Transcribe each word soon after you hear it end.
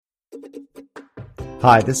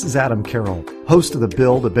Hi, this is Adam Carroll, host of the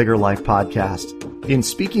Build a Bigger Life podcast. In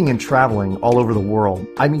speaking and traveling all over the world,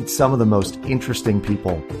 I meet some of the most interesting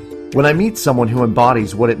people. When I meet someone who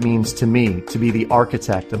embodies what it means to me to be the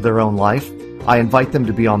architect of their own life, I invite them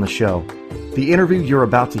to be on the show. The interview you're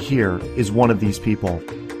about to hear is one of these people.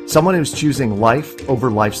 Someone who's choosing life over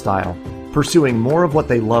lifestyle, pursuing more of what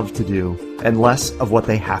they love to do and less of what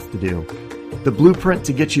they have to do. The blueprint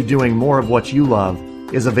to get you doing more of what you love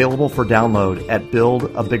is available for download at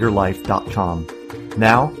buildabiggerlife.com.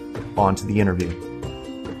 Now, on to the interview.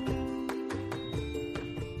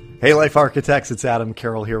 Hey, Life Architects, it's Adam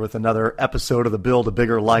Carroll here with another episode of the Build a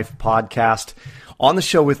Bigger Life podcast. On the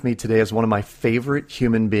show with me today is one of my favorite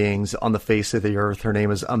human beings on the face of the earth. Her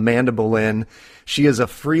name is Amanda Boleyn. She is a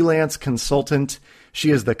freelance consultant. She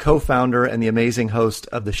is the co-founder and the amazing host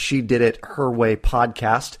of the She Did It Her Way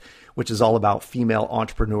podcast, which is all about female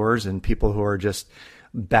entrepreneurs and people who are just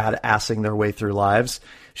badassing their way through lives.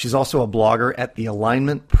 She's also a blogger at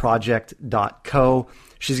thealignmentproject.co.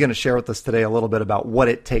 She's going to share with us today a little bit about what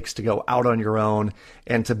it takes to go out on your own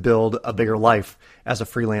and to build a bigger life as a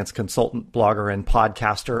freelance consultant, blogger, and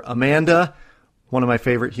podcaster. Amanda, one of my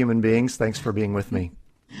favorite human beings, thanks for being with me.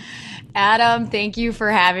 Adam, thank you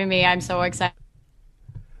for having me. I'm so excited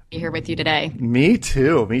to be here with you today. Me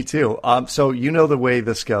too. So you know the way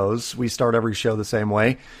this goes. We start every show the same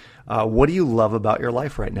way. What do you love about your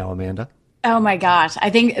life right now, Amanda? Oh my gosh. I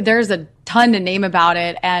think there's a ton to name about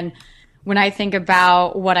it. And when I think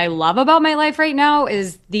about what I love about my life right now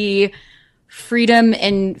is the freedom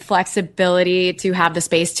and flexibility to have the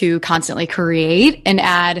space to constantly create and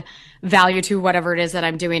add value to whatever it is that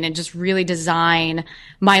I'm doing and just really design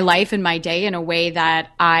my life and my day in a way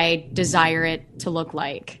that I desire it to look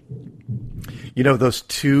like. You know, those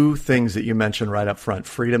two things that you mentioned right up front,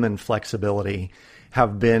 freedom and flexibility,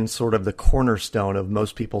 have been sort of the cornerstone of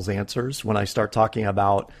most people's answers when I start talking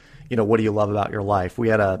about, you know, what do you love about your life? We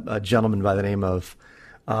had a gentleman by the name of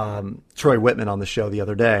Troy Whitman on the show the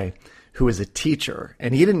other day who is a teacher.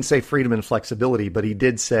 And he didn't say freedom and flexibility, but he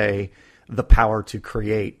did say the power to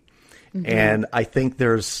create. Mm-hmm. And I think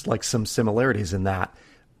there's like some similarities in that.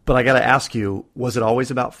 But I got to ask you, was it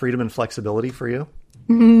always about freedom and flexibility for you?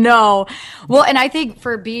 No. Well, and I think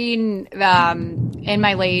for being in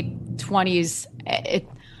my late 20s,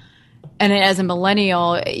 and as a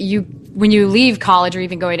millennial, when you leave college or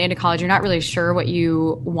even going into college, you're not really sure what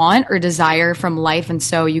you want or desire from life. And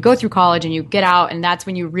so you go through college and you get out, and that's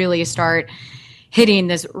when you really start hitting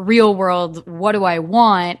this real world, what do I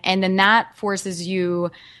want? And then that forces you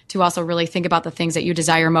to also really think about the things that you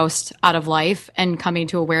desire most out of life and coming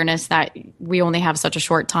to awareness that we only have such a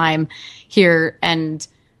short time here and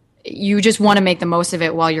you just want to make the most of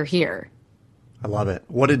it while you're here. I love it.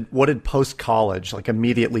 What did post-college, like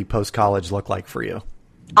immediately post-college, look like for you?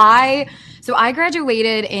 I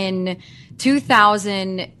graduated in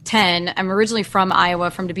 2010. I'm originally from Iowa,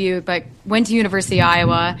 from Dubuque, but went to University of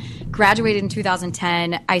Iowa, graduated in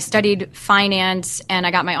 2010. I studied finance and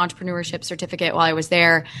I got my entrepreneurship certificate while I was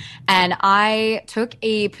there. And I took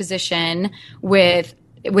a position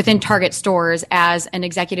within Target stores as an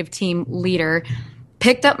executive team leader,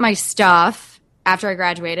 picked up my stuff after I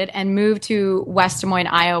graduated and moved to West Des Moines,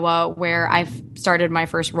 Iowa, where I started my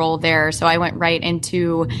first role there. So I went right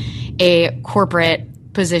into a corporate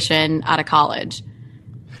position out of college.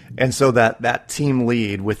 And so that team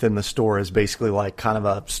lead within the store is basically like kind of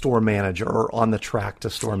a store manager or on the track to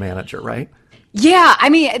store manager, right? Yeah. I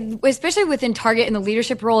mean, especially within Target in the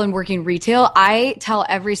leadership role and working retail, I tell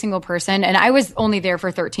every single person, and I was only there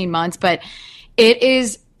for 13 months, but it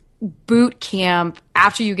is boot camp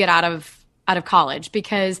after you get out of college,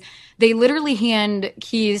 because they literally hand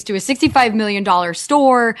keys to a $65 million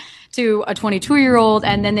store to a 22-year-old.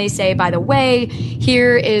 And then they say, by the way,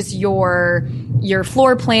 here is your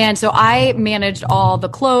floor plan. So I managed all the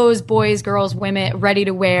clothes, boys, girls, women, ready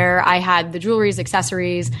to wear. I had the jewelries,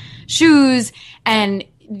 accessories, shoes, and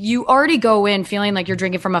you already go in feeling like you're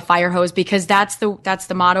drinking from a fire hose, because that's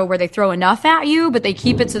the motto, where they throw enough at you, but they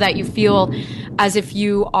keep it so that you feel as if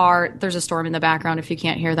you are, there's a storm in the background if you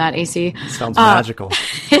can't hear that, AC. Sounds magical.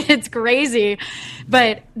 It's crazy.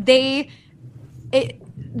 But they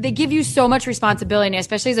give you so much responsibility,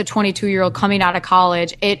 especially as a 22-year-old coming out of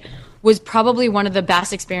college. It was probably one of the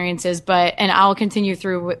best experiences, and I'll continue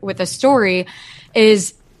through with a story,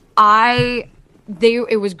 is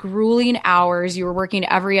it was grueling hours. You were working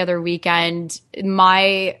every other weekend.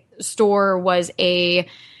 My store was a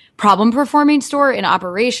problem performing store in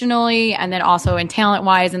operationally and then also in talent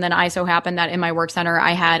wise. And then I so happened that in my work center,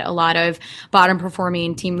 I had a lot of bottom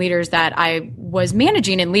performing team leaders that I was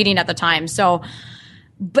managing and leading at the time. So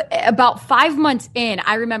But about 5 months in,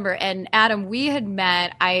 I remember, and Adam, we had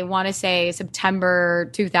met, I want to say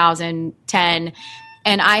September 2010,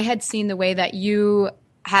 and I had seen the way that you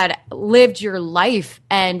had lived your life.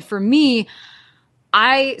 And for me,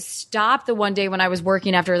 I stopped the one day when I was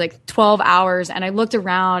working after like 12 hours and I looked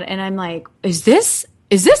around and I'm like, is this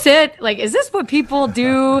it? Like, is this what people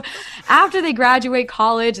do after they graduate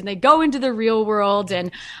college and they go into the real world?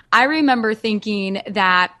 And I remember thinking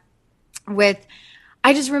that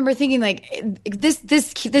I just remember thinking like,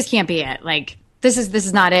 this can't be it. Like, this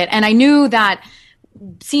is not it. And I knew that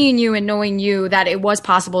seeing you and knowing you, that it was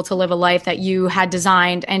possible to live a life that you had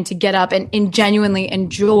designed and to get up and genuinely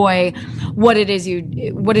enjoy what it is you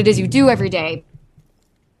do every day.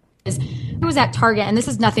 I was at Target, and this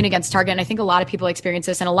is nothing against Target, and I think a lot of people experience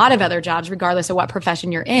this in a lot of other jobs, regardless of what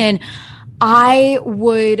profession you're in. I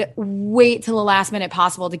would wait till the last minute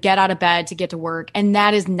possible to get out of bed to get to work, and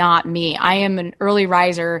that is not me. I am an early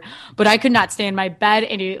riser, but I could not stay in my bed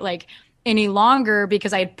any longer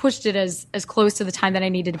because I had pushed it as close to the time that I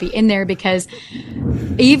needed to be in there, because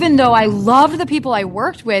even though I loved the people I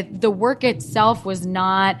worked with, the work itself was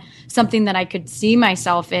not something that I could see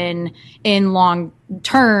myself in long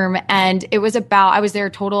term. And I was there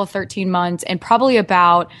a total of 13 months, and probably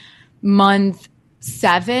about month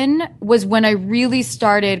 7 was when I really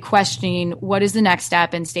started questioning what is the next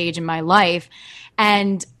step and stage in my life.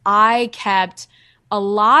 And I kept a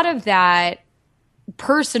lot of that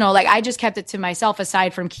personal, like I just kept it to myself,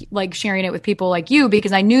 aside from like sharing it with people like you,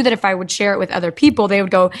 because I knew that if I would share it with other people, they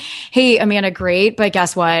would go, hey, Amanda, great, but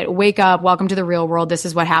guess what? Wake up, welcome to the real world. This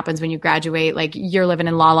is what happens when you graduate. Like, you're living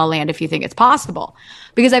in la la land if you think it's possible.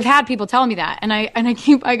 Because I've had people tell me that, and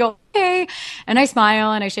I go, okay, and I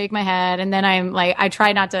smile and I shake my head, and then I'm like, I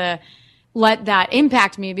try not to let that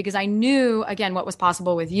impact me, because I knew, again, what was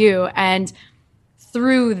possible with you. And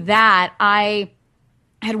through that, I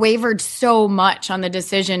had wavered so much on the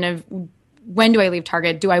decision of, when do I leave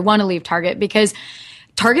Target? Do I want to leave Target? Because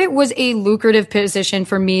Target was a lucrative position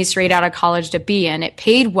for me straight out of college to be in. It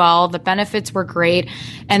paid well. The benefits were great.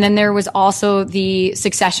 And then there was also the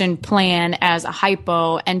succession plan as a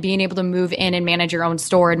hypo, and being able to move in and manage your own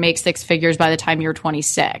store and make 6 figures by the time you're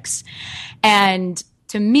 26. And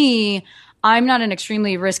to me, I'm not an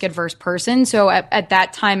extremely risk adverse person. So at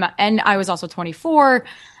that time, and I was also 24,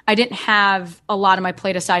 I didn't have a lot on my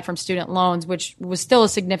plate aside from student loans, which was still a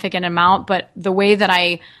significant amount. But the way that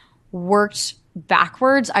I worked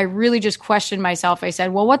backwards, I really just questioned myself. I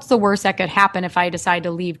said, well, what's the worst that could happen if I decide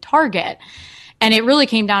to leave Target? And it really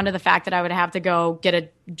came down to the fact that I would have to go get a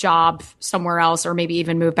job somewhere else, or maybe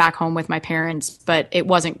even move back home with my parents, but it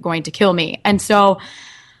wasn't going to kill me. And so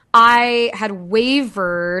I had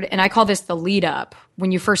wavered, and I call this the lead up,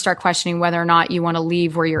 when you first start questioning whether or not you want to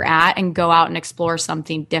leave where you're at and go out and explore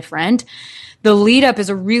something different. The lead up is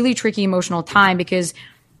a really tricky emotional time, because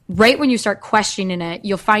right when you start questioning it,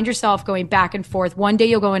 you'll find yourself going back and forth. One day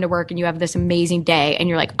you'll go into work and you have this amazing day and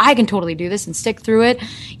you're like, I can totally do this and stick through it.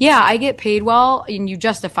 Yeah, I get paid well, and you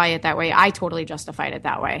justify it that way. I totally justified it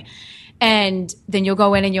that way. And then you'll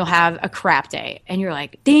go in and you'll have a crap day, and you're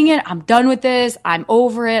like, dang it, I'm done with this. I'm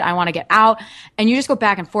over it. I want to get out. And you just go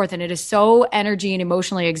back and forth, and it is so energy and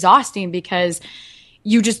emotionally exhausting, because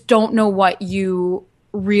you just don't know what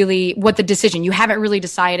the decision, you haven't really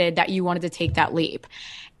decided that you wanted to take that leap.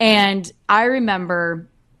 And I remember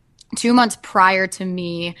 2 months prior to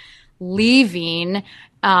me leaving,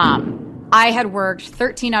 I had worked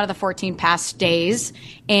 13 out of the 14 past days,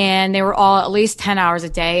 and they were all at least 10 hours a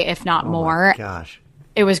day, if not more. My gosh.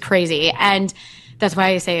 It was crazy. And that's why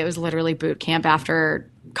I say it was literally boot camp after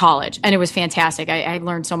college. And it was fantastic. I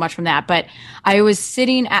learned so much from that. But I was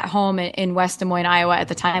sitting at home in West Des Moines, Iowa at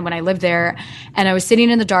the time when I lived there, and I was sitting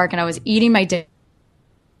in the dark and I was eating my dinner.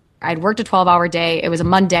 I'd worked a 12-hour day. It was a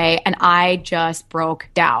Monday, and I just broke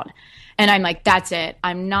down. And I'm like, that's it.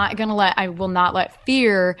 I will not let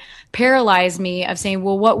fear paralyze me of saying,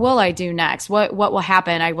 well, what will I do next? What will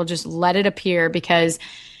happen? I will just let it appear, because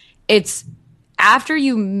it's after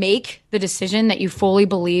you make the decision that you fully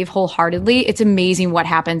believe wholeheartedly, it's amazing what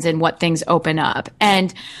happens and what things open up.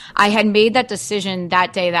 And I had made that decision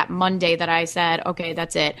that day, that Monday, that I said, okay,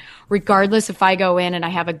 that's it. Regardless if I go in and I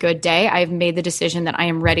have a good day, I've made the decision that I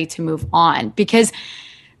am ready to move on. Because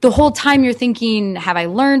the whole time you're thinking, have I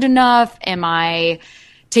learned enough? Am I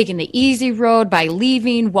taking the easy road by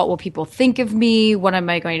leaving? What will people think of me? What am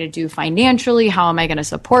I going to do financially? How am I going to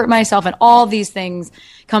support myself? And all these things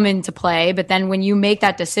come into play. But then when you make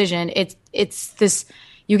that decision, it's this,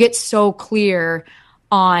 you get so clear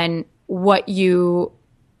on what you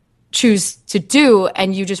choose to do,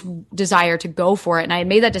 and you just desire to go for it. And I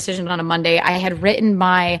made that decision on a Monday. I had written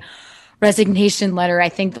my resignation letter, I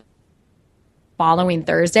think the following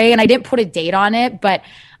Thursday. And I didn't put a date on it, but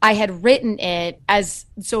I had written it as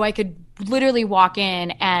so I could literally walk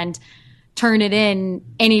in and turn it in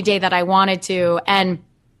any day that I wanted to. And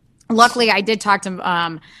luckily I did talk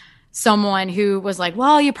to someone who was like,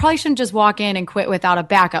 well, you probably shouldn't just walk in and quit without a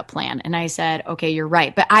backup plan. And I said, okay, you're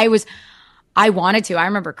right. But I wanted to. I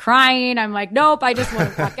remember crying. I'm like, nope, I just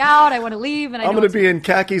want to walk out. I want to leave. And I'm going to be in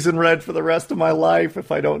khakis and red for the rest of my life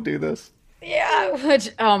if I don't do this. Yeah.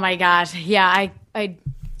 Oh my gosh. Yeah. I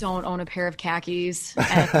don't own a pair of khakis.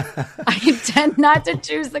 I tend not to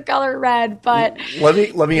choose the color red, but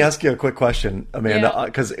let me ask you a quick question, Amanda,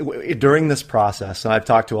 because during this process, and I've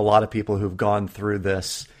talked to a lot of people who've gone through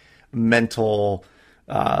this mental,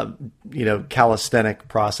 calisthenic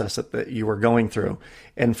process that you were going through.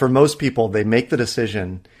 And for most people, they make the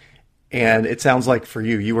decision, and it sounds like for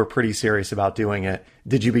you were pretty serious about doing it.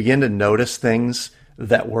 Did you begin to notice things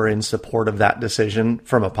that were in support of that decision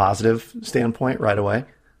from a positive standpoint right away?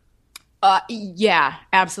 Yeah,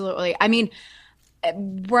 absolutely. I mean,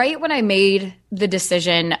 right when I made the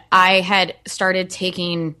decision, I had started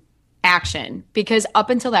taking action because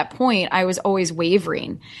up until that point, I was always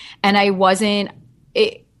wavering and I wasn't,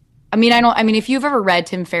 if you've ever read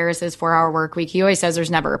Tim Ferriss's 4-Hour Workweek, he always says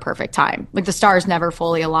there's never a perfect time. Like the stars never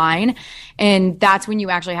fully align. And that's when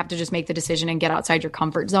you actually have to just make the decision and get outside your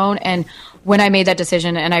comfort zone. And when I made that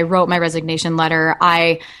decision and I wrote my resignation letter,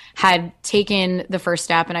 I had taken the first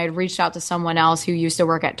step and I had reached out to someone else who used to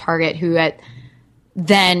work at Target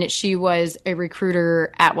then she was a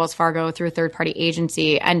recruiter at Wells Fargo through a third-party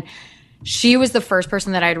agency. And she was the first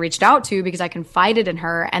person that I had reached out to because I confided in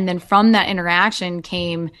her. And then from that interaction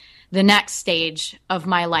came the next stage of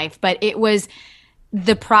my life. But it was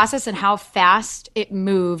the process and how fast it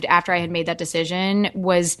moved after I had made that decision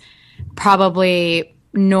was probably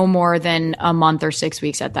no more than a month or 6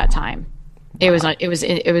 weeks at that time. It was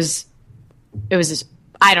just,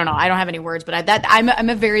 I don't know. I don't have any words, but I'm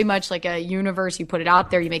a very much like a universe. You put it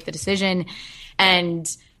out there, you make the decision and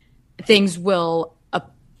things will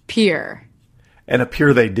appear. And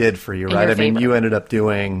appear they did for you, right? I mean, you ended up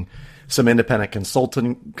doing some independent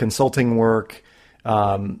consulting work.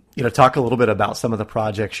 Talk a little bit about some of the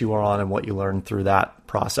projects you were on and what you learned through that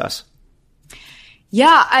process.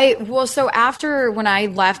 Yeah, so after when I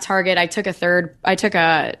left Target, I took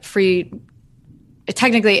a free,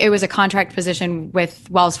 technically it was a contract position with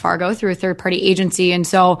Wells Fargo through a third-party agency. And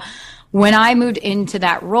so when I moved into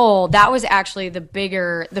that role, that was actually the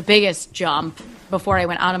biggest jump before I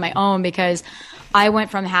went out on my own because I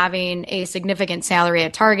went from having a significant salary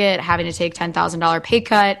at Target, having to take $10,000 pay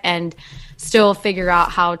cut and still figure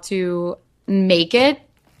out how to make it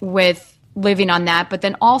with living on that. But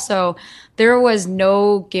then also there was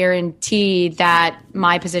no guarantee that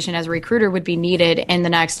my position as a recruiter would be needed in the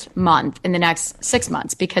next month, in the next 6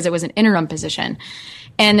 months, because it was an interim position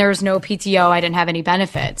and there was no PTO. I didn't have any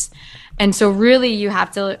benefits. And so really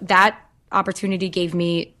that opportunity gave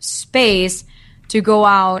me space to go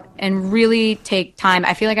out and really take time.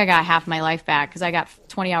 I feel like I got half my life back because I got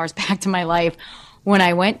 20 hours back to my life when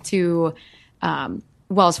I went to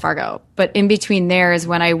Wells Fargo. But in between there is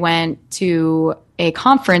when I went to a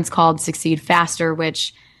conference called Succeed Faster,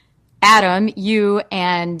 which Adam, you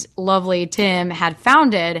and lovely Tim had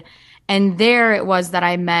founded. And there it was that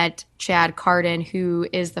I met Chad Carden, who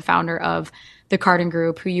is the founder of the Carden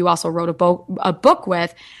Group, who you also wrote a book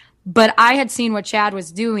with. But I had seen what Chad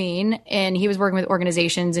was doing, and he was working with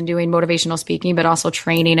organizations and doing motivational speaking, but also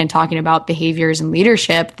training and talking about behaviors and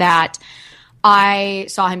leadership that I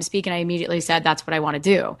saw him speak, and I immediately said, that's what I want to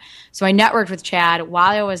do. So I networked with Chad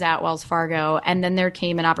while I was at Wells Fargo, and then there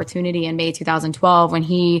came an opportunity in May 2012 when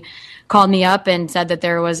he called me up and said that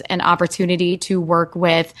there was an opportunity to work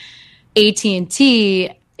with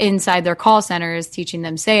AT&T inside their call centers, teaching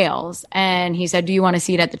them sales. And he said, do you want a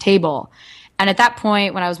seat at the table? And at that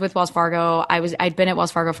point, when I was with Wells Fargo, I'd been at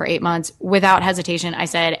Wells Fargo for 8 months. Without hesitation, I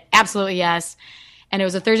said, absolutely yes. And it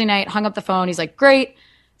was a Thursday night, hung up the phone. He's like, great,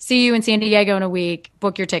 see you in San Diego in a week,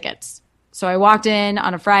 book your tickets. So I walked in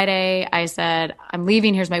on a Friday. I said, I'm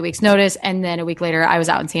leaving, here's my week's notice. And then a week later, I was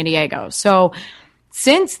out in San Diego. So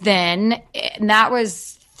since then, and that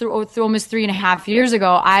was through almost 3.5 years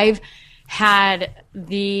ago, I've had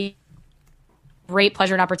the great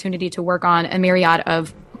pleasure and opportunity to work on a myriad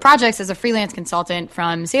of projects as a freelance consultant,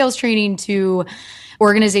 from sales training to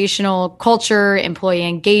organizational culture, employee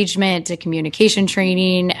engagement, to communication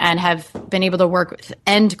training, and have been able to work with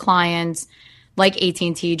end clients like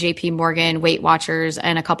AT&T, JP Morgan, Weight Watchers,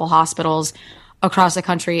 and a couple hospitals across the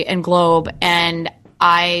country and globe. And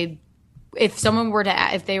if they were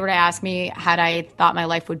to ask me had I thought my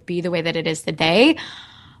life would be the way that it is today,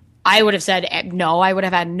 I would have said no. I would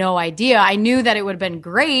have had no idea. I knew that it would have been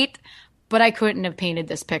great, but I couldn't have painted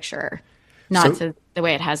this picture, not to the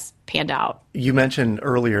way it has panned out. You mentioned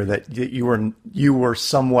earlier that you were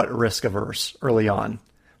somewhat risk averse early on.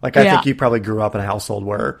 Like, I think you probably grew up in a household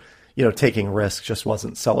where, taking risks just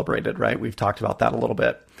wasn't celebrated, right? We've talked about that a little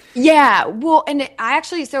bit. Yeah. Well, and I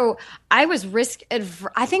was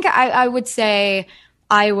I think I would say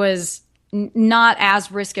I was not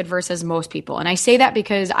as risk adverse as most people. And I say that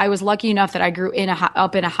because I was lucky enough that I grew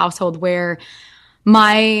up in a household where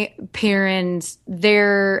my parents,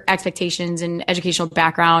 their expectations and educational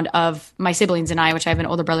background of my siblings and I, which I have an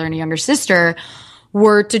older brother and a younger sister,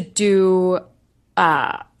 were to do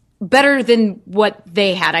better than what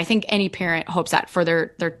they had. I think any parent hopes that for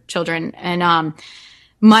their children. And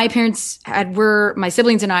my parents my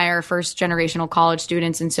siblings and I are first generational college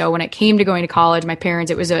students. And so when it came to going to college, my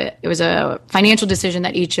parents, it was a financial decision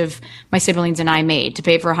that each of my siblings and I made to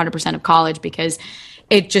pay for 100% of college, because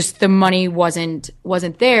the money wasn't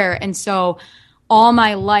there. And so all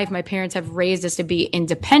my life, my parents have raised us to be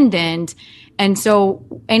independent. And so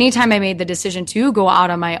anytime I made the decision to go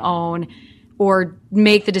out on my own or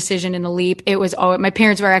make the decision in the leap, my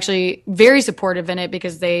parents were actually very supportive in it,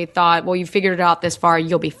 because they thought, well, you figured it out this far,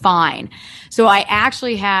 you'll be fine. So I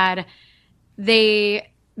actually had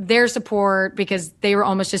their support, because they were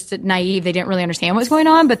almost just naive. They didn't really understand what was going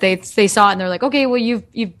on, but they saw it and they're like, okay, well, you've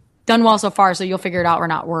done well so far, so you'll figure it out. We're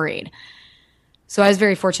not worried. So I was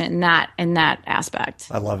very fortunate in that aspect.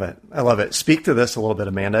 I love it. Speak to this a little bit,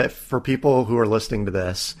 Amanda, for people who are listening to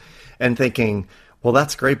this and thinking, well,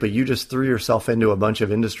 that's great, but you just threw yourself into a bunch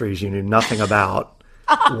of industries you knew nothing about.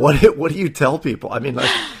 What do you tell people? I mean,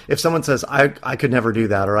 like, if someone says, I could never do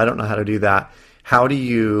that, or I don't know how to do that, how do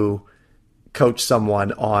you coach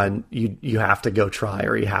someone on you have to go try,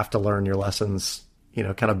 or you have to learn your lessons,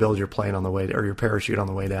 kind of build your plane on the way, or your parachute on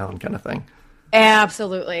the way down, kind of thing?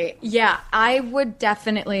 Absolutely. Yeah, I would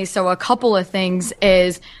definitely. So a couple of things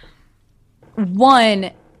is,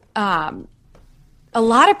 one, a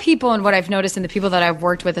lot of people, and what I've noticed in the people that I've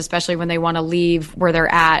worked with, especially when they want to leave where they're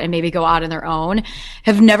at and maybe go out on their own,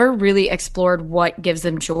 have never really explored what gives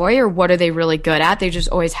them joy or what are they really good at. They just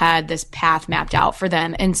always had this path mapped out for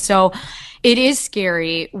them. And so it is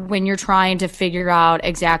scary when you're trying to figure out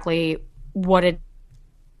exactly what it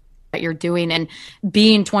that you're doing, and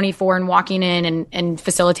being 24 and walking in and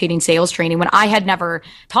facilitating sales training when I had never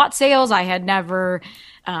taught sales. I had never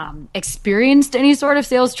experienced any sort of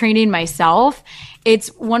sales training myself.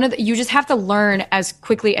 It's you just have to learn as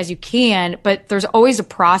quickly as you can, but there's always a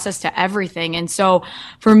process to everything. And so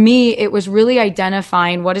for me, it was really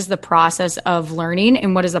identifying what is the process of learning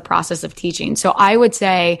and what is the process of teaching. So I would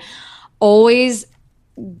say always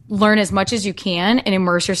learn as much as you can and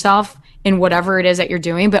immerse yourself in whatever it is that you're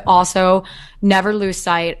doing, but also never lose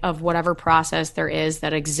sight of whatever process there is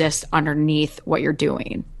that exists underneath what you're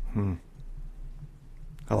doing.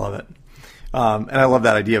 I love it. And I love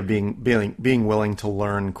that idea of being willing to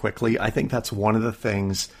learn quickly. I think that's one of the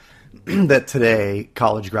things that today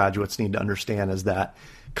college graduates need to understand, is that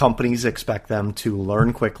companies expect them to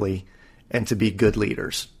learn quickly and to be good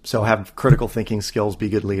leaders. So have critical thinking skills, be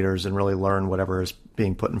good leaders, and really learn whatever is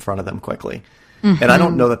being put in front of them quickly. Mm-hmm. And I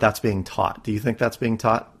don't know that that's being taught. Do you think that's being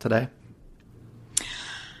taught today?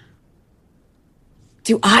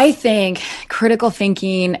 Do I think critical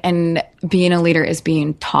thinking and being a leader is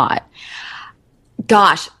being taught?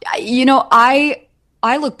 Gosh,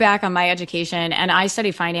 I look back on my education, and I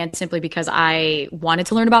studied finance simply because I wanted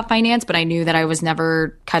to learn about finance, but I knew that I was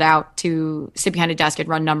never cut out to sit behind a desk and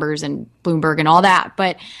run numbers and Bloomberg and all that.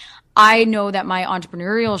 But I know that my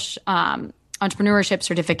entrepreneurship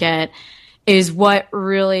certificate is what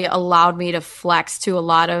really allowed me to flex to a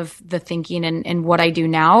lot of the thinking and what I do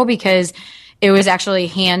now, because it was actually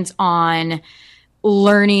hands-on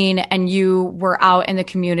learning, and you were out in the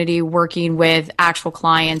community working with actual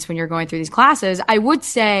clients when you're going through these classes. I would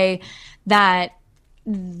say that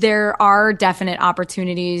there are definite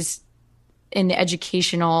opportunities in the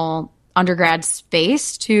educational undergrad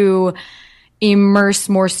space to immerse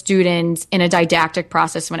more students in a didactic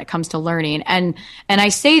process when it comes to learning. And I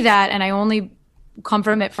say that, and I only come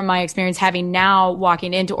from it from my experience having now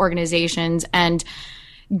walking into organizations and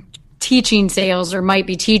teaching sales, or might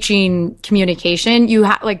be teaching communication. You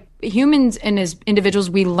have, like, humans and as individuals,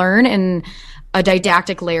 we learn in a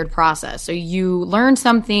didactic layered process. So you learn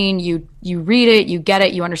something, you read it, you get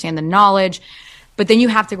it, you understand the knowledge, but then you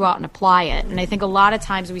have to go out and apply it. And I think a lot of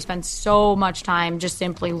times we spend so much time just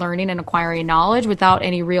simply learning and acquiring knowledge without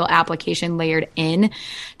any real application layered in,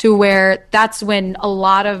 to where that's when a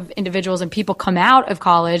lot of individuals and people come out of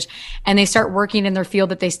college and they start working in their field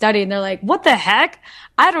that they study, and they're like, what the heck?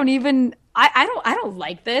 I don't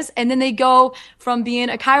like this. And then they go from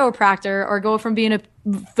being a chiropractor or go from being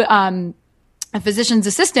a physician's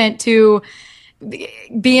assistant to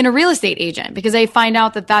being a real estate agent, because they find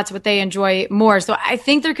out that that's what they enjoy more. So I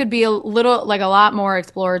think there could be a lot more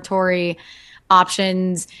exploratory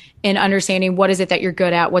options in understanding what is it that you're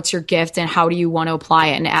good at, what's your gift, and how do you want to apply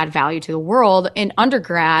it and add value to the world in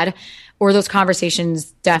undergrad, or those conversations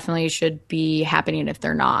definitely should be happening if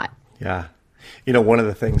they're not. Yeah. One of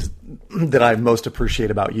the things that I most appreciate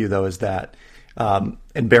about you, though, is that, and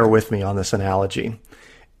bear with me on this analogy.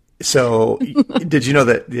 So did you know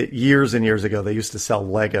that years and years ago, they used to sell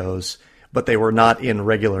Legos, but they were not in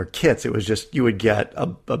regular kits. It was just, you would get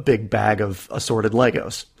a big bag of assorted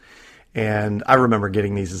Legos. And I remember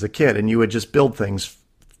getting these as a kid, and you would just build things,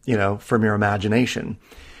 from your imagination.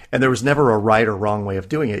 And there was never a right or wrong way of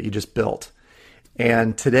doing it. You just built.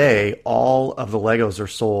 And today, all of the Legos are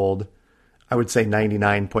sold. I would say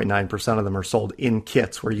 99.9% of them are sold in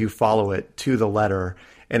kits where you follow it to the letter,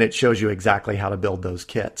 and it shows you exactly how to build those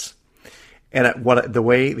kits. And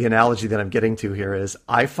the analogy that I'm getting to here is,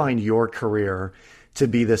 I find your career to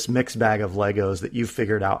be this mixed bag of Legos that you've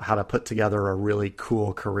figured out how to put together a really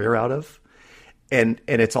cool career out of. And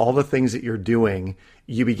it's all the things that you're doing,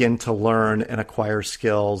 you begin to learn and acquire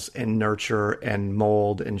skills and nurture and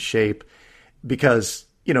mold and shape, because,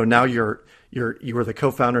 now you were the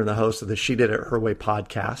co-founder and the host of the She Did It Her Way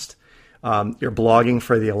podcast. You're blogging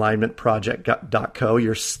for the alignmentproject.co.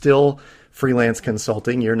 You're still freelance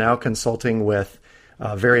consulting. You're now consulting with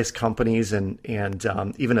various companies and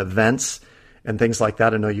even events and things like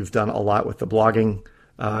that. I know you've done a lot with the blogging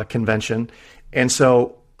convention. And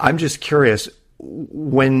so I'm just curious,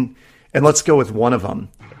 and let's go with one of them.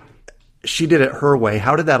 She Did It Her Way.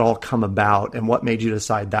 How did that all come about, and what made you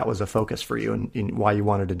decide that was a focus for you and why you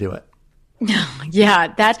wanted to do it?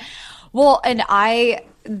 Yeah, and I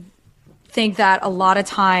think that a lot of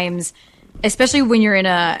times, especially when you're in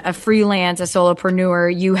a freelance, a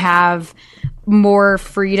solopreneur, you have more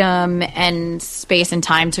freedom and space and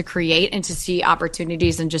time to create and to see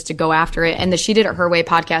opportunities and just to go after it. And the She Did It Her Way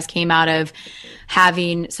podcast came out of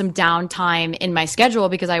having some downtime in my schedule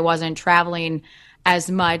because I wasn't traveling as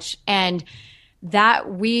much. And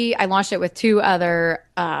I launched it with two other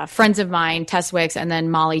friends of mine, Tess Wicks and then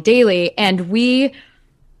Molly Daly. And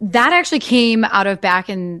that actually came out of back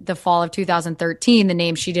in the fall of 2013, the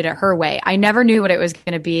name She Did It Her Way. I never knew what it was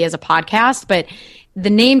going to be as a podcast, but the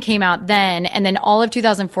name came out then. And then all of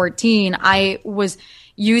 2014, I was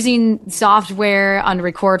using software on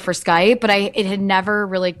record for Skype, but it had never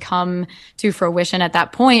really come to fruition at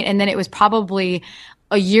that point. And then it was probably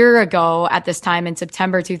a year ago at this time in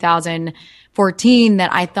September 2014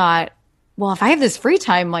 that I thought, well, if I have this free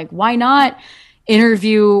time, like, why not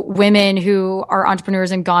interview women who are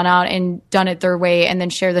entrepreneurs and gone out and done it their way, and then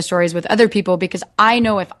share the stories with other people? Because I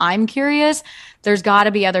know if I'm curious, there's got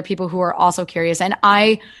to be other people who are also curious. And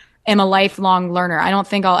I am a lifelong learner. I don't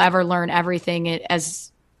think I'll ever learn everything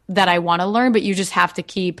as that I want to learn, but you just have to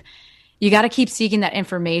you got to keep seeking that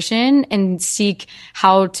information and seek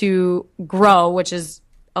how to grow, which is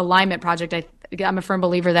Alignment Project. I'm a firm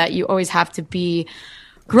believer that you always have to be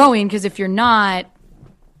growing, because if you're not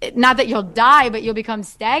that you'll die, but you'll become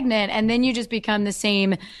stagnant, and then you just become the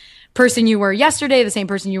same person you were yesterday, the same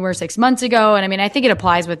person you were 6 months ago. And I mean, I think it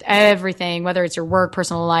applies with everything, whether it's your work,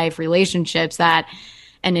 personal life, relationships, and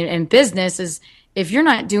in business, is if you're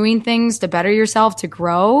not doing things to better yourself, to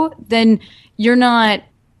grow, then you're not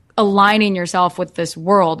aligning yourself with this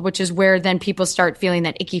world, which is where then people start feeling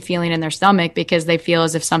that icky feeling in their stomach because they feel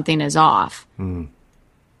as if something is off. Mm.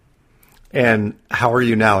 And how are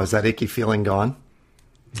you now? Is that icky feeling gone?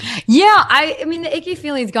 Yeah, I mean, the icky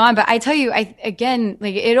feeling's gone, but I tell you,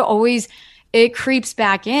 it creeps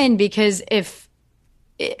back in, because if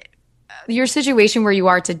your situation where you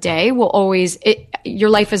are today your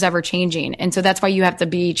life is ever changing. And so that's why you have to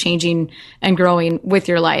be changing and growing with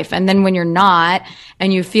your life. And then when you're not,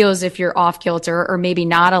 and you feel as if you're off kilter or maybe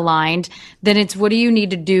not aligned, then it's, what do you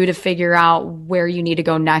need to do to figure out where you need to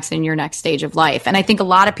go next in your next stage of life? And I think a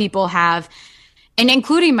lot of people have, and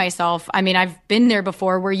including myself, I mean, I've been there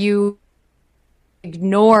before, where you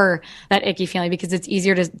ignore that icky feeling because it's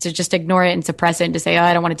easier to just ignore it and suppress it and to say, oh,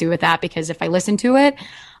 I don't want to do with that, because if I listen to it,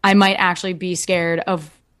 I might actually be scared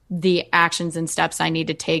of the actions and steps I need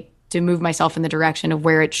to take to move myself in the direction of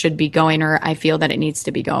where it should be going, or I feel that it needs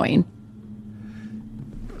to be going.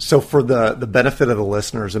 So for the benefit of the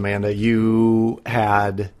listeners, Amanda, you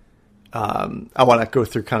had, I want to go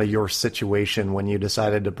through kind of your situation when you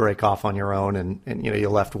decided to break off on your own and you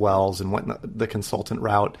left Wells and went the consultant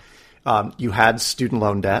route. You had student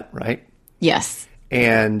loan debt, right? Yes.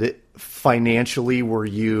 And financially, were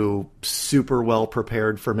you super well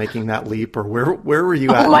prepared for making that leap, or where were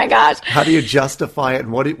you at? Oh my gosh. How do you justify it?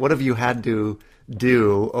 And what have you had to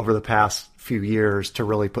do over the past few years to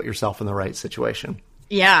really put yourself in the right situation?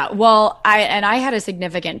 Yeah. Well, I had a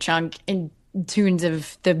significant chunk in tunes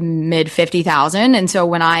of the mid 50,000. And so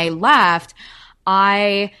when I left,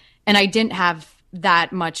 I didn't have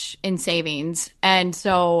that much in savings. And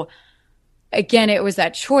so again, it was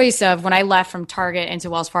that choice of when I left from Target into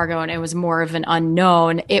Wells Fargo and it was more of an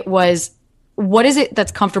unknown, it was, what is it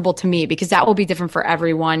that's comfortable to me? Because that will be different for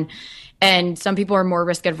everyone. And some people are more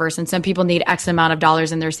risk adverse and some people need X amount of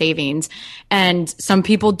dollars in their savings and some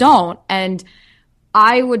people don't. And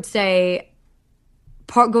I would say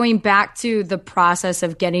going back to the process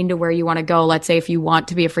of getting to where you want to go, let's say if you want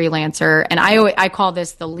to be a freelancer, and I call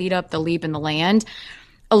this the lead up, the leap, and the land.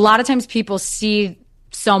 A lot of times people see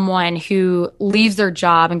someone who leaves their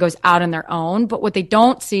job and goes out on their own, but what they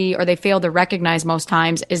don't see or they fail to recognize most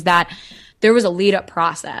times is that there was a lead up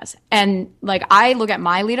process. And like I look at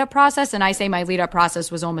my lead up process and I say my lead up process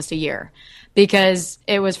was almost a year because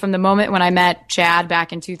it was from the moment when I met Chad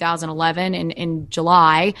back in 2011 in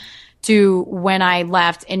July to when I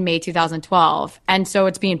left in May 2012. And so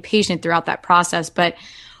it's being patient throughout that process. But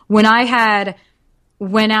when I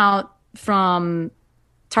went out from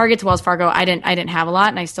Target to Wells Fargo, I didn't have a lot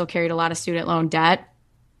and I still carried a lot of student loan debt.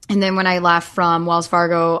 And then when I left from Wells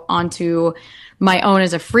Fargo onto my own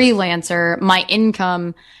as a freelancer, my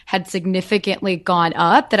income had significantly gone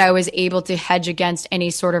up that I was able to hedge against any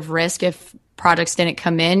sort of risk if projects didn't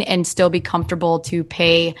come in and still be comfortable to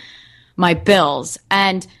pay my bills.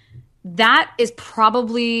 And that is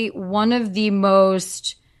probably one of the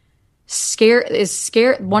most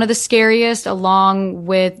one of the scariest, along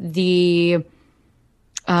with the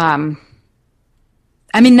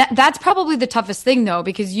that's probably the toughest thing though,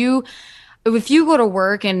 because if you go to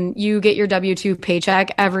work and you get your W-2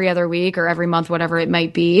 paycheck every other week or every month, whatever it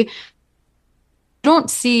might be, you don't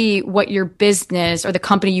see what your business or the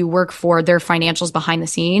company you work for, their financials behind the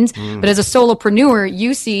scenes. But as a solopreneur,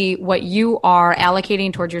 you see what you are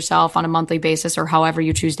allocating towards yourself on a monthly basis or however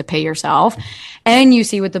you choose to pay yourself. And you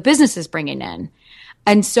see what the business is bringing in.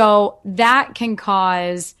 And so that can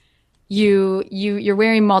cause you're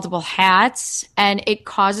wearing multiple hats and it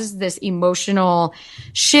causes this emotional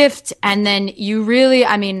shift. And then you really,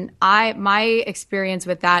 my experience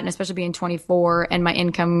with that, and especially being 24 and my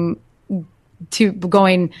income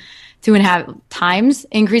increasing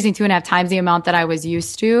 2.5 times the amount that I was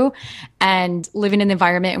used to and living in the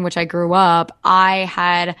environment in which I grew up, I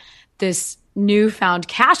had this newfound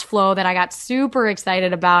cash flow that I got super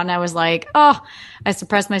excited about. And I was like, oh, I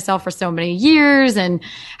suppressed myself for so many years and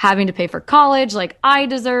having to pay for college. Like I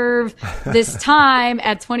deserve this time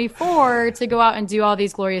at 24 to go out and do all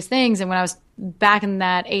these glorious things. And when I was back in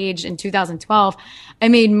that age in 2012, I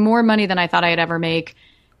made more money than I thought I'd ever make.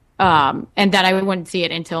 And that I wouldn't see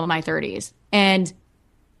it until my 30s. And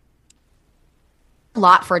a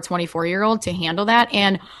lot for a 24-year-old to handle that.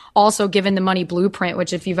 And also given the money blueprint,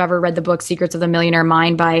 which if you've ever read the book Secrets of the Millionaire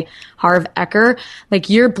Mind by Harv Eker, like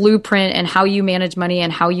your blueprint and how you manage money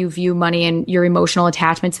and how you view money and your emotional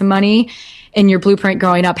attachment to money and your blueprint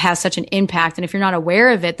growing up has such an impact. And if you're not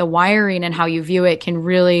aware of it, the wiring and how you view it can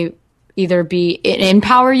really either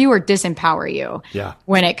empower you or disempower you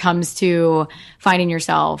when it comes to finding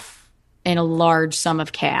yourself in a large sum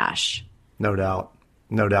of cash. No doubt.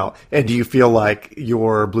 No doubt. And do you feel like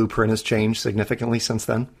your blueprint has changed significantly since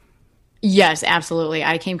then? Yes, absolutely.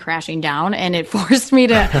 I came crashing down and it forced me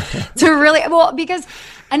to really, well, because,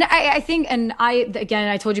 and I think, and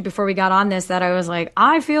I told you before we got on this that I was like,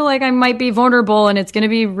 I feel like I might be vulnerable and it's going to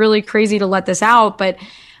be really crazy to let this out. But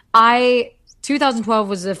 2012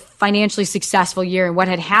 was a financially successful year. And what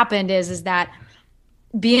had happened is that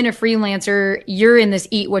being a freelancer, you're in this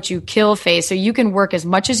eat what you kill phase. So you can work as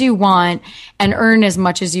much as you want and earn as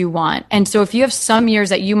much as you want. And so if you have some years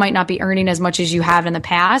that you might not be earning as much as you have in the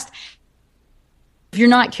past, if you're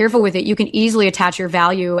not careful with it, you can easily attach your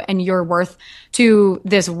value and your worth to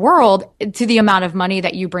this world, to the amount of money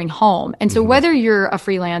that you bring home. And so whether you're a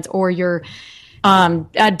freelance or you're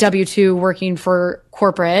at W-2 working for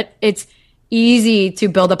corporate, it's easy to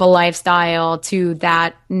build up a lifestyle to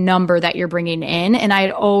that number that you're bringing in. And I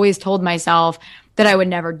had always told myself that I would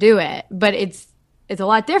never do it, but it's a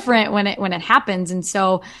lot different when it happens. And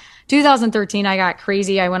so 2013, I got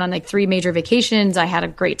crazy. I went on like 3 major vacations. I had a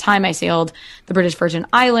great time. I sailed the British Virgin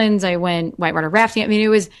Islands. I went whitewater rafting. I mean,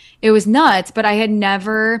 it was nuts, but I had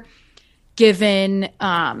never given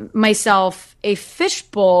myself a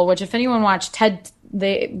fishbowl, which if anyone watched TED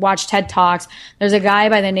Talks, there's a guy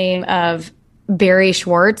by the name of Barry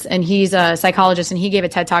Schwartz, and he's a psychologist, and he gave a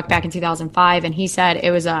TED Talk back in 2005, and he said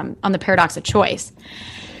it was on the paradox of choice.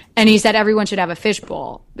 And he said everyone should have a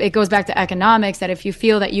fishbowl. It goes back to economics, that if you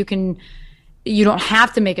feel that you don't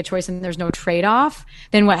have to make a choice and there's no trade-off,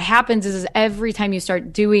 then what happens is every time you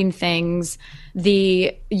start doing things,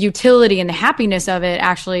 the utility and the happiness of it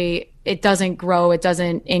actually, it doesn't grow, it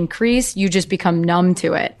doesn't increase. You just become numb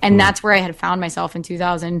to it. And that's where I had found myself in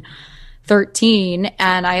 2013.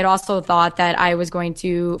 And I had also thought that I was going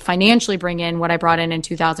to financially bring in what I brought in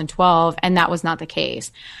 2012. And that was not the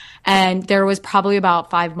case. And there was probably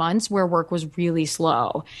about 5 months where work was really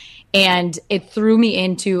slow. And it threw me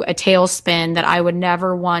into a tailspin that I would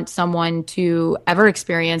never want someone to ever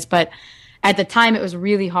experience. But at the time, it was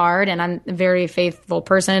really hard. And I'm a very faithful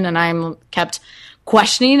person. And I'm kept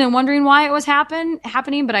questioning and wondering why it was happening.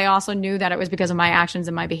 But I also knew that it was because of my actions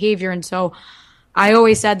and my behavior. And so I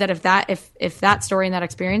always said that if that story and that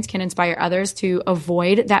experience can inspire others to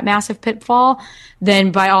avoid that massive pitfall,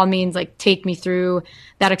 then by all means, like, take me through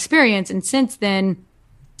that experience. And since then,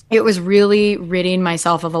 it was really ridding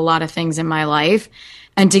myself of a lot of things in my life,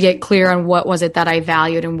 and to get clear on what was it that I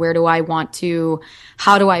valued and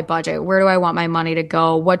how do I budget? Where do I want my money to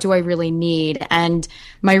go? What do I really need? And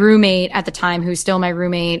my roommate at the time, who's still my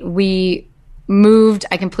roommate, we moved.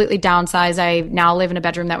 I completely downsized. I now live in a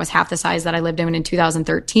bedroom that was half the size that I lived in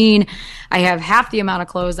 2013. I have half the amount of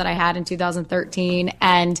clothes that I had in 2013.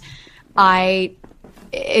 And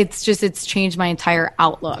it's changed my entire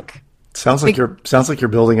outlook. Sounds like you're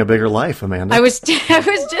building a bigger life, Amanda. I was just going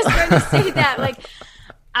to say that. Like,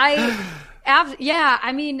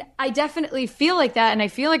 I mean, I definitely feel like that. And I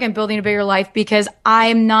feel like I'm building a bigger life because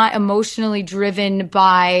I'm not emotionally driven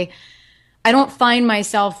by, I don't find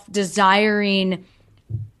myself desiring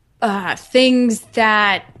things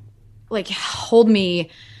that like hold me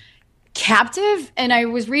captive. And I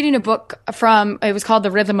was reading a book it was called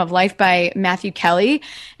The Rhythm of Life by Matthew Kelly.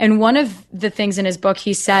 And one of the things in his book,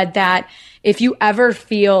 he said that if you ever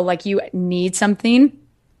feel like you need something,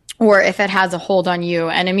 or if it has a hold on you,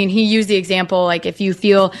 and I mean, he used the example, like if you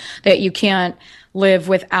feel that you can't live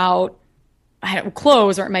without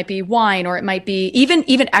clothes, or it might be wine, or it might be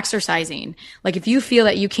even exercising. Like if you feel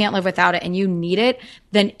that you can't live without it and you need it,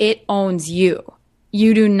 then it owns you.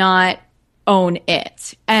 You do not own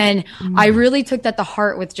it. And I really took that to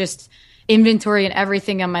heart with just inventory and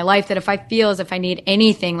everything in my life, that if I feel as if I need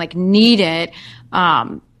anything, like need it,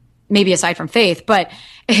 maybe aside from faith, but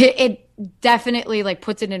it definitely like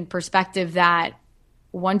puts it in perspective that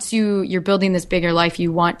once you're building this bigger life,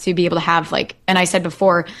 you want to be able to have, like, and I said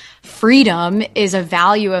before, freedom is a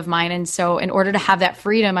value of mine. And so in order to have that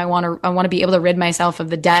freedom, I want to be able to rid myself of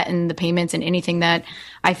the debt and the payments and anything that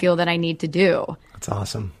I feel that I need to do. That's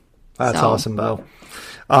awesome. That's awesome, Bo.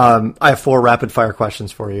 I have 4 rapid fire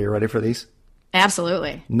questions for you. You ready for these?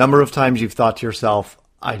 Absolutely. Number of times you've thought to yourself,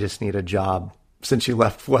 I just need a job, since you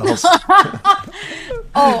left Wells.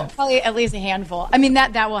 Oh, probably at least a handful. I mean,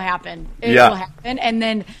 that will happen. It will happen. And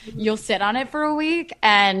then you'll sit on it for a week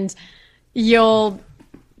and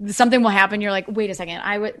something will happen. You're like, wait a second.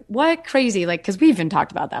 What? Crazy. Like, cause we even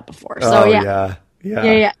talked about that before. So yeah.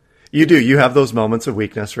 You do. You have those moments of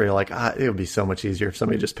weakness where you're like, it would be so much easier if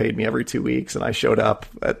somebody just paid me every 2 weeks and I showed up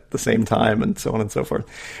at the same time, and so on and so forth.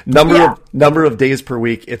 Number of days per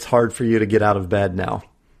week it's hard for you to get out of bed now.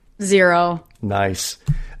 0. Nice.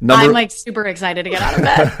 I'm like super excited to get out of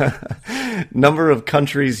bed. Number of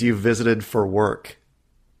countries you've visited for work.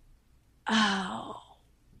 Oh,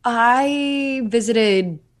 I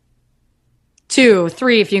visited 2,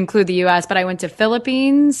 3 if you include the U.S., but I went to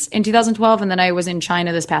Philippines in 2012, and then I was in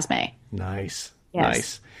China this past May. Nice.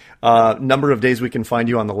 Yes. Nice. Number of days we can find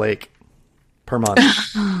you on the lake per month.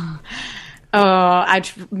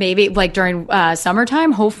 Maybe like during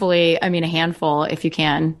summertime, hopefully, I mean, a handful if you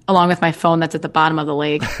can, along with my phone that's at the bottom of the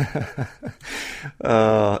lake.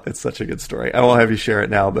 It's such a good story. I won't have you share it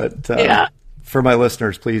now, but for my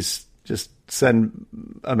listeners, please just send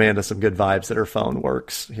Amanda some good vibes that her phone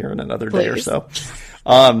works here in another day or so.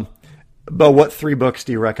 But what 3 books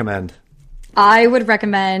do you recommend? I would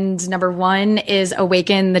recommend number 1 is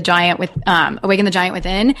Awaken the Giant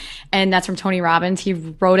Within, and that's from Tony Robbins. He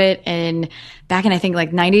wrote it back in I think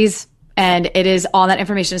like 90s, and it is all that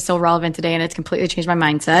information is still relevant today, and it's completely changed my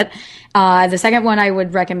mindset. The second one I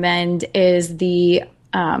would recommend is the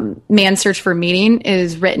Man's Search for Meaning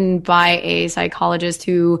is written by a psychologist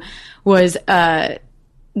who was a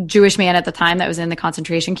Jewish man at the time that was in the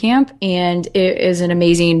concentration camp. And it is an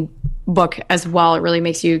amazing book as well. It really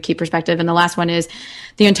makes you keep perspective. And the last one is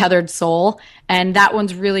The Untethered Soul. And that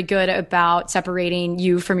one's really good about separating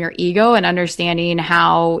you from your ego and understanding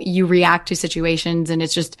how you react to situations. And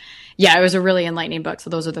it's just, it was a really enlightening book. So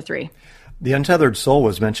those are the three. The Untethered Soul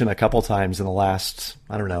was mentioned a couple times in the last,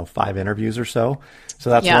 5 interviews or so. So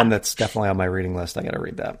that's one that's definitely on my reading list. I got to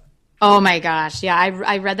read that. Oh my gosh. Yeah.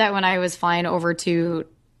 I read that when I was flying over to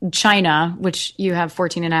China, which you have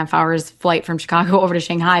 14 and a half hours flight from Chicago over to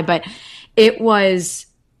Shanghai. But it was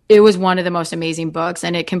one of the most amazing books,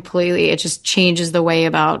 and it just changes the way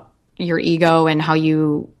about your ego and how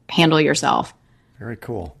you handle yourself. Very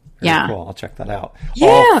cool. Very cool. I'll check that out. Yeah.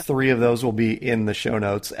 All 3 of those will be in the show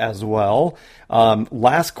notes as well.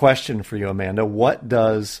 Last question for you, Amanda. What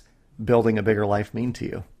does building a bigger life mean to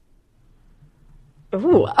you?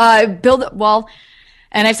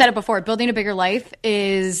 And I've said it before, building a bigger life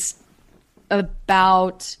is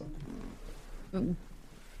about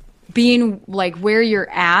being like where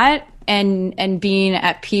you're at and being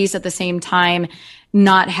at peace at the same time,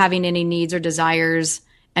 not having any needs or desires,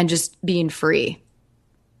 and just being free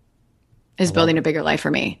is building a bigger life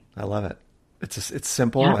for me. I love it. It's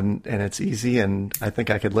simple and it's easy, and I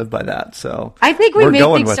think I could live by that. So I think we make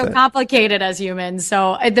things so complicated as humans.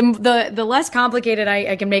 So the less complicated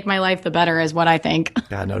I can make my life, the better is what I think.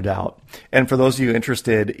 Yeah, no doubt. And for those of you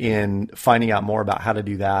interested in finding out more about how to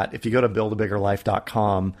do that, if you go to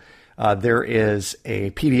buildabiggerlife.com, there is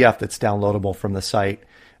a PDF that's downloadable from the site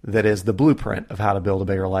that is the blueprint of how to build a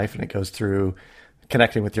bigger life, and it goes through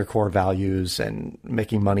connecting with your core values and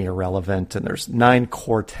making money irrelevant. And there's 9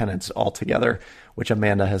 core tenets altogether, which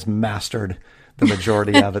Amanda has mastered the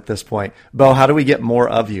majority of at this point. Bo, how do we get more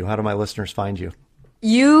of you? How do my listeners find you?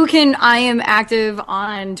 I am active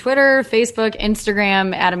on Twitter, Facebook,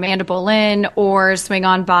 Instagram at Amanda Boleyn, or swing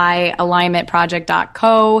on by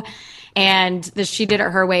alignmentproject.co. And the She Did It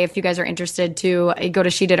Her Way, if you guys are interested to go to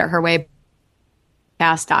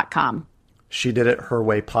shediditherwaypodcast.com.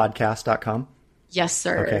 Shediditherwaypodcast.com. Yes,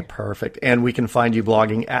 sir. Okay, perfect. And we can find you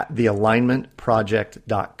blogging at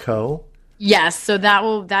thealignmentproject.co. Yes, so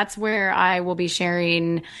that's where I will be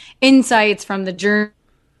sharing insights from the journey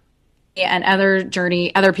and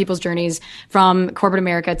other people's journeys from corporate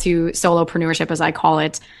America to solopreneurship, as I call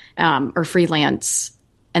it, or freelance,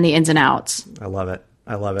 and the ins and outs. I love it.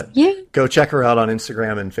 Yeah. Go check her out on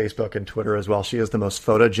Instagram and Facebook and Twitter as well. She is the most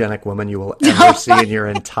photogenic woman you will ever see in your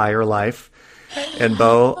entire life. And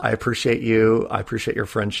Bo, I appreciate you. I appreciate your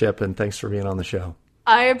friendship, and thanks for being on the show.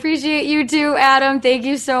 I appreciate you too, Adam. Thank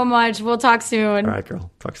you so much. We'll talk soon. All right, girl.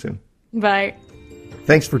 Talk soon. Bye.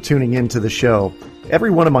 Thanks for tuning in to the show.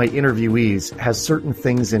 Every one of my interviewees has certain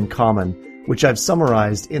things in common, which I've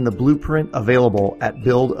summarized in the blueprint available at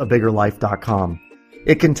buildabiggerlife.com.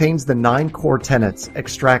 It contains the 9 core tenets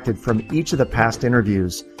extracted from each of the past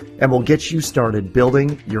interviews and will get you started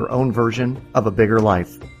building your own version of a bigger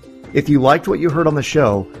life. If you liked what you heard on the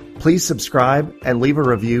show, please subscribe and leave a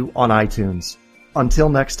review on iTunes. Until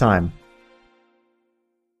next time.